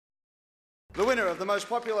The winner of the most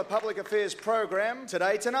popular public affairs program,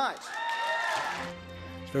 Today Tonight.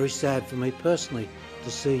 It's very sad for me personally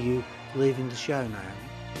to see you leaving the show, Naomi.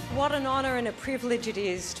 What an honour and a privilege it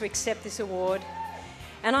is to accept this award.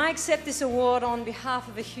 And I accept this award on behalf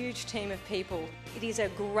of a huge team of people. It is a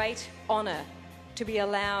great honour to be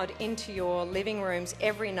allowed into your living rooms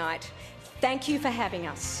every night. Thank you for having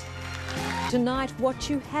us. Tonight, what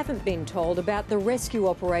you haven't been told about the rescue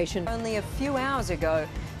operation. Only a few hours ago,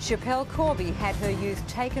 Schapelle Corby had her youth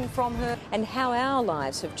taken from her, and how our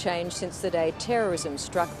lives have changed since the day terrorism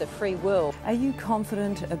struck the free world. Are you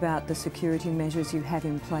confident about the security measures you have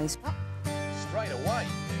in place? Straight away.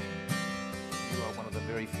 You are one of the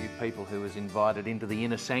very few people who was invited into the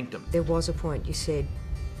inner sanctum. There was a point you said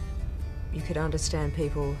you could understand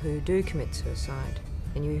people who do commit suicide,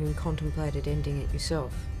 and you even contemplated ending it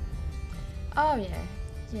yourself. Oh,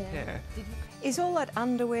 yeah. Is all that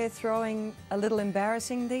underwear throwing a little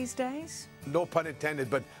embarrassing these days? No pun intended,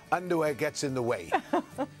 but underwear gets in the way.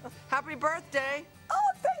 Happy birthday.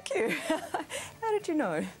 Oh, thank you. How did you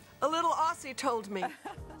know? A little Aussie told me. I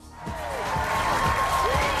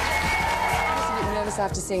was a bit nervous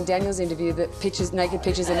after seeing Daniel's interview that naked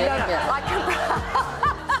pictures are never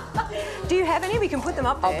Do you have any? We can put them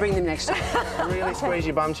up there. I'll bring them next time. Really squeeze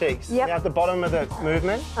your bum cheeks. Yep. At the bottom of the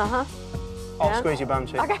movement, I'll squeeze your bum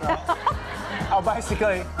cheeks. Okay. Oh,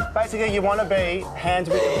 basically, you want to be hands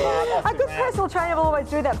with the part off A good personal trainer will always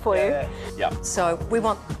do that for you. Yeah. So we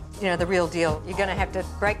want, the real deal. You're going to have to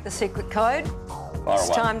break the secret code. It's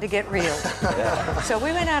time to get real. So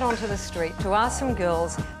we went out onto the street to ask some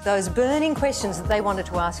girls those burning questions that they wanted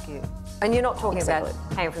to ask you. And you're not talking about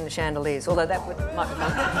hanging from the chandeliers, although that might be fun.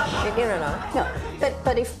 No,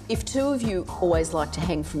 but if two of you always like to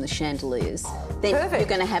hang from the chandeliers, then you're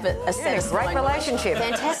going to have a satisfying great relationship.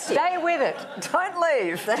 Fantastic. Stay with it. Don't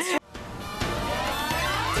leave. That's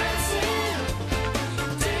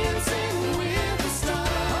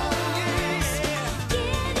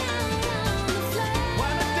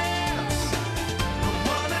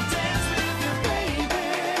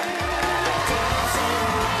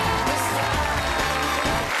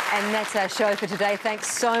And that's our show for today. Thanks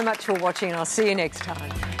so much for watching, and I'll see you next time.